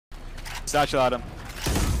Satchel at him.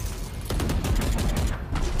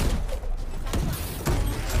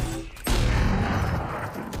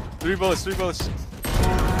 Three bullets.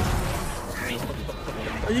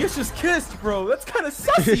 Oh, you guys just kissed, bro. That's kind of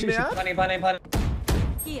sussy, man. Bunny.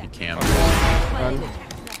 Here. Camp.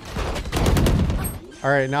 All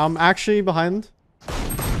right, now I'm actually behind.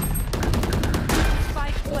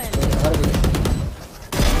 Spike planted.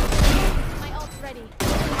 My ult's ready.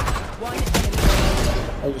 One enemy.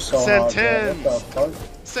 I just saw SEN. what the fuck?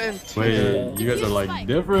 SEN. Wait, you guys are like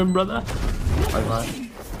different, brother.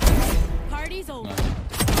 Party's over.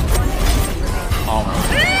 Oh my.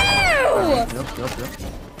 Yep.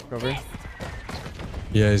 Over.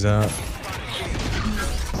 Yeah, he's out.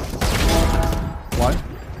 What?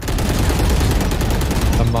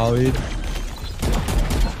 I'm mollied.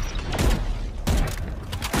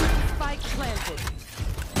 Spike planted.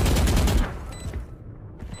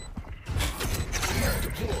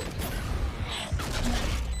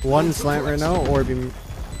 One slant right now, or be.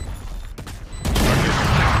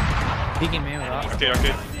 Peeking me with that.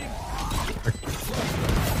 Okay.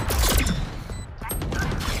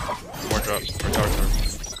 More drops. More tower turn.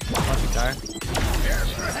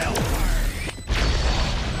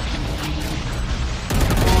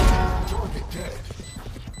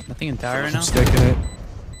 Nothing in tower right I'm now. sticking it.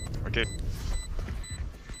 Okay.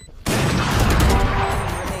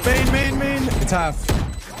 Main. It's half.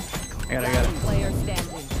 I got it. Player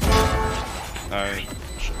standing. Nice.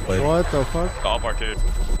 What the fuck? Top arcade.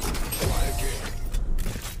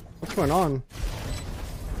 What's going on?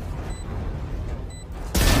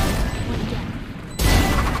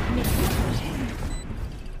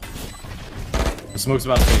 The smoke's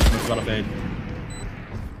about to fade.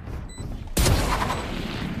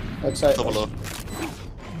 Outside. Double low.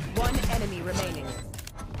 One enemy remaining.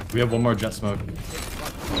 We have one more jet smoke.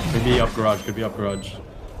 Could be up garage. I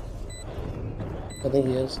think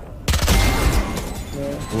he is.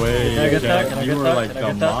 Wait, I get that? Can I you get were that? like Can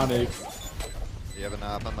I get that? demonic. You have an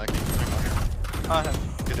app on like.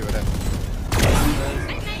 Can do it.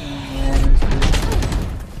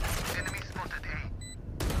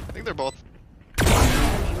 I think they're both.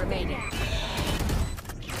 Enemy remaining.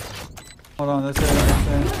 Hold on, that's it.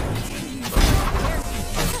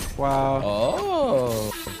 Wow.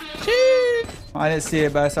 Oh. I didn't see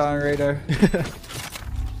it, but I saw it on radar.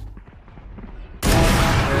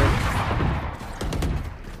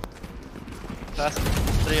 Fast.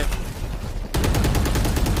 3.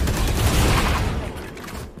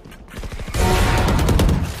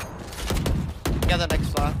 Yeah, the next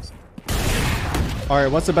flash. All right,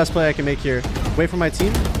 what's the best play I can make here? Wait for my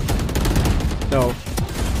team? No.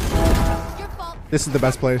 Your fault. This is the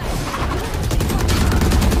best play. Enemy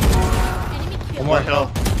kill. One more hill.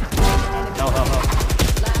 Last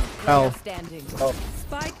player Hell. standing. Oh.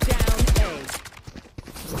 Spike down A.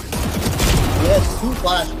 He has 2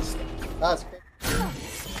 flashes. That's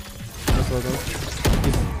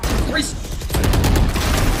crazy.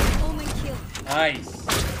 Only kill. Nice.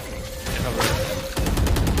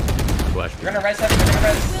 Flash. We're gonna res up. We're gonna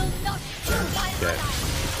res. Will not survive. Okay.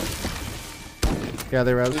 Yeah,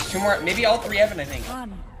 they res. There's 2 more. Maybe all 3 Evan, I think.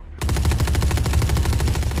 Run.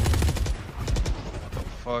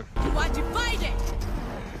 Fuck. You want to fight it?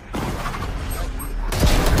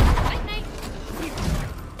 Night, night.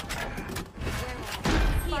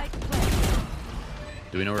 Spike planted.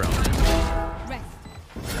 Do we know we're on? Rest.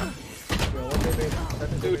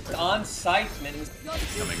 Dude, on site, man.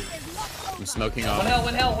 Coming. I'm smoking off.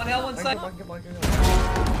 One hell, one site. I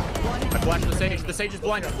flashed the sage. The sage is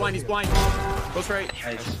blind. He's blind. Close right.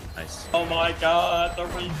 Nice. Oh my god, the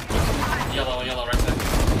ring. Yellow, right side.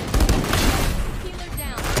 Healer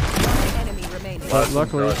down. One enemy remaining. But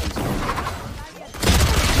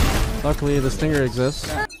luckily the stinger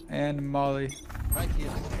exists. And Molly.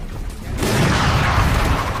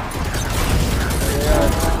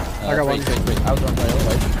 I got one. I was on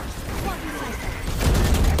fire.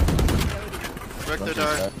 Break the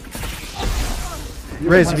door.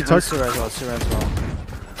 Raze, if you touch.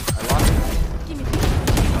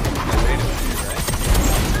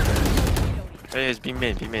 Hey, it's B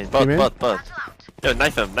main. B main? But. Yo,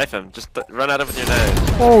 knife him. Just run at him with your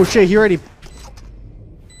knife. Oh shit, he already.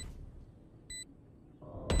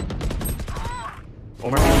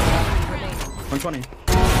 Over. 120.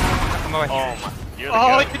 Oh my. You're the Oh,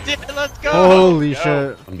 guy. you did it. Let's go. Holy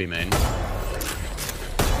shit. On B main.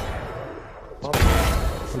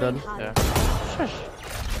 I'm dead. Yeah.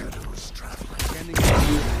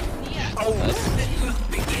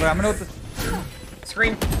 Wait, I'm gonna with the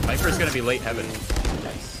Scream. Viper's gonna be late heaven.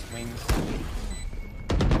 Nice. Wings.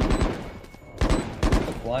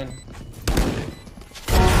 Blind.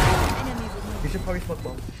 Enemy should probably smoke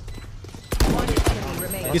bomb. One enemy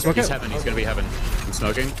remaining. He's smoking. He's heaven. He's gonna be heaven. I'm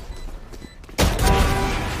smoking.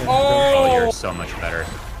 Oh, You're so much better.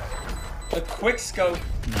 the quick scope.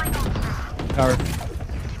 Tower.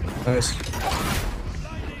 Nice.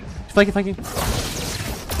 Flanking.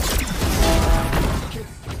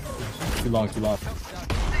 Too long, too long.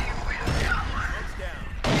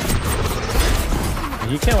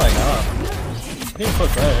 He can't like He can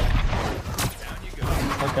put right.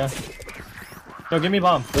 Okay. Yo, give me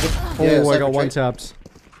bomb. Oh, I got one tapped.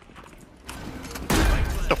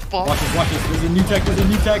 The fuck? Watch this. There's a new tech.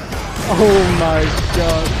 Oh my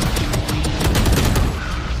god.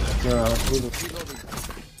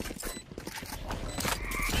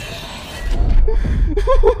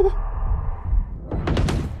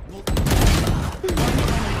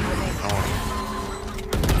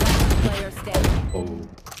 Player standing.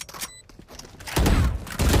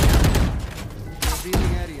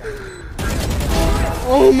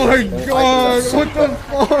 Oh my god. What the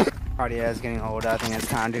fuck? Cardia is getting hold. I think it's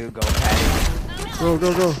time to go patty.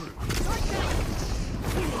 Go.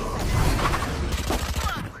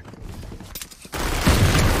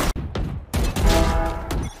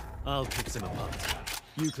 I'll pick them apart.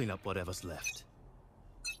 You clean up whatever's left.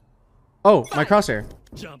 Oh, my crosshair.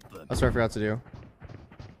 Jump them. That's what I forgot to do.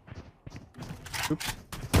 Oops.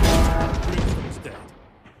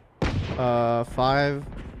 5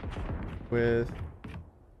 with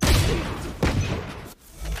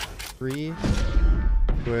 3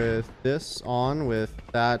 with this on with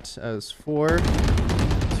that as 4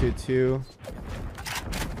 2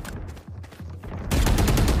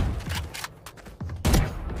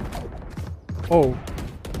 Oh,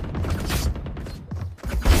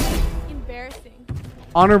 Embarrassing.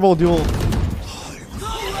 honorable duel. A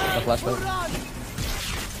flashback.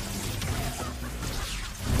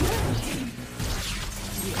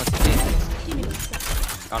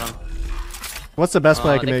 Got him. What's the best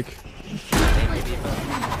play I can make?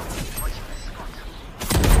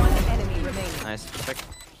 One enemy remaining. Nice. Perfect.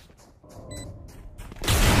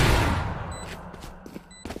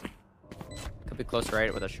 Could be close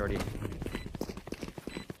right with a shorty.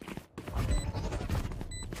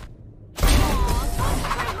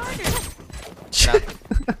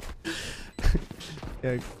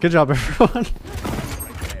 Yeah, good job, everyone.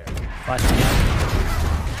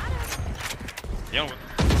 Yo.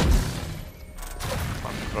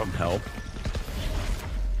 Help.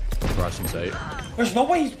 Crossing sight. There's no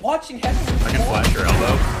way he's watching heaven. I can flash your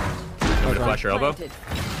elbow. I'm gonna flash your elbow. Planted.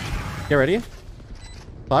 Get ready.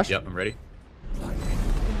 Flash. Yep, I'm ready.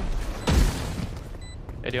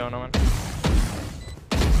 AD on one.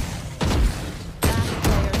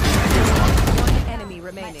 One enemy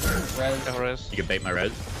remaining. You can bait my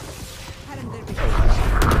res.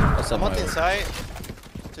 I'm on the inside.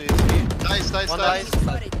 2, 3. Nice.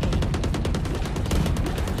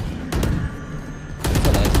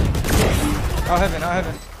 Out heaven.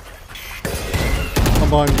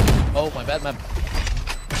 Come on. Oh, my bad, man.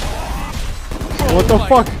 What the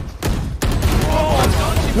fuck?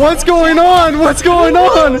 What's going on? 107.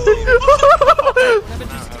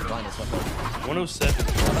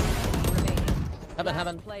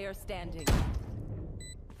 Heaven. Player standing.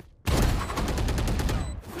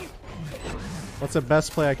 What's the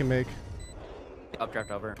best play I can make?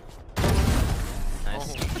 Updraft over.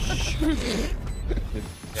 Nice.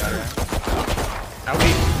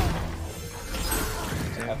 Owie.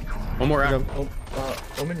 One more out.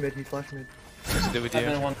 Omen mid, he flashed mid. What's to do with you?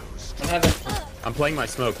 Heaven one. I'm heaven. I'm playing my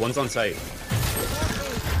smoke. One's on site.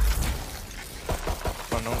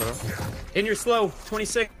 Oh no, bro. In your slow.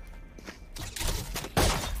 26.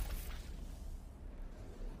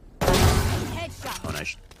 Headshot. Oh,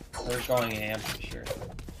 nice. They're showing AM for sure.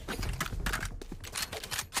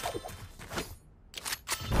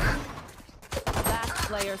 Last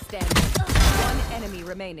player standing. One enemy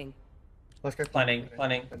remaining. Let's go. Planning.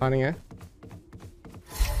 Finding it.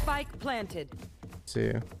 Spike planted. Let's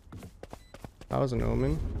see. That was an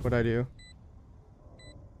omen. What'd I do?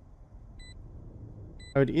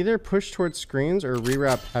 I would either push towards screens or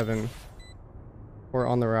rewrap heaven. Or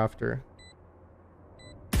on the rafter.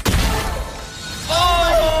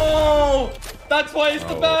 Oh! That's why it's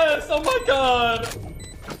the best! Oh my god!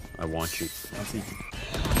 I want you.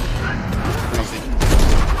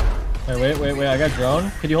 Hey, wait, I got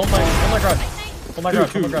drone. Can you hold my ground? Hold my ground.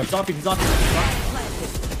 He's off.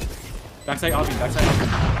 Backside off.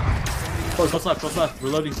 Close left.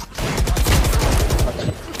 Reloading.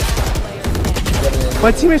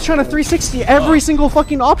 My teammate's trying to 360 every single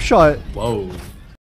fucking op shot. Whoa.